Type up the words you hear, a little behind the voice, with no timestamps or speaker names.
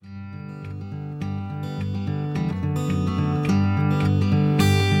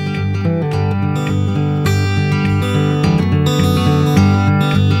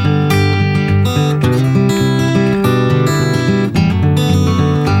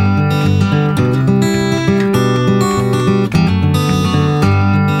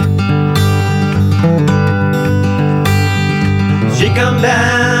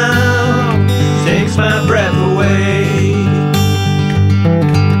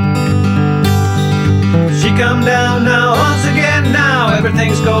come down now, once again now,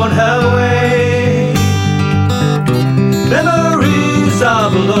 everything's going her way. Memories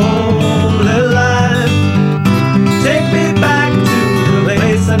of a lonely life take me back to a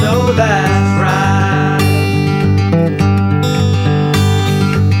place I know that's right.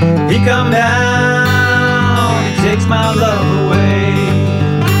 He come down, he takes my love away.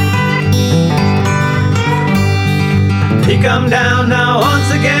 He come down now,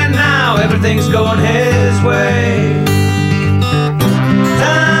 once again now, everything's going his way.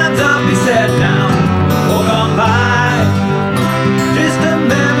 Time's up, he said now, walk on by. Distant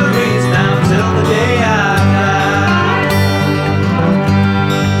memories now till the day I die.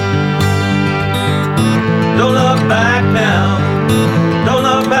 Don't look back now, don't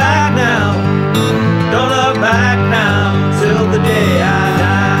look back now, don't look back now till the day I die.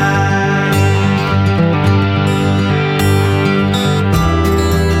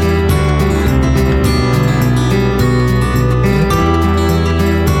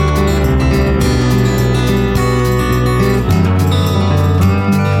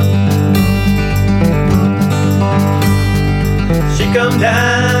 She come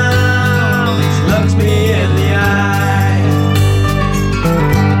down, she looks me in the eye.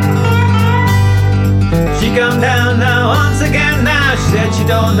 She come down now, once again now, she said she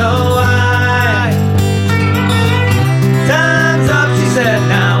don't know why. Time's up, she said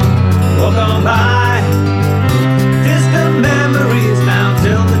now, walk on by.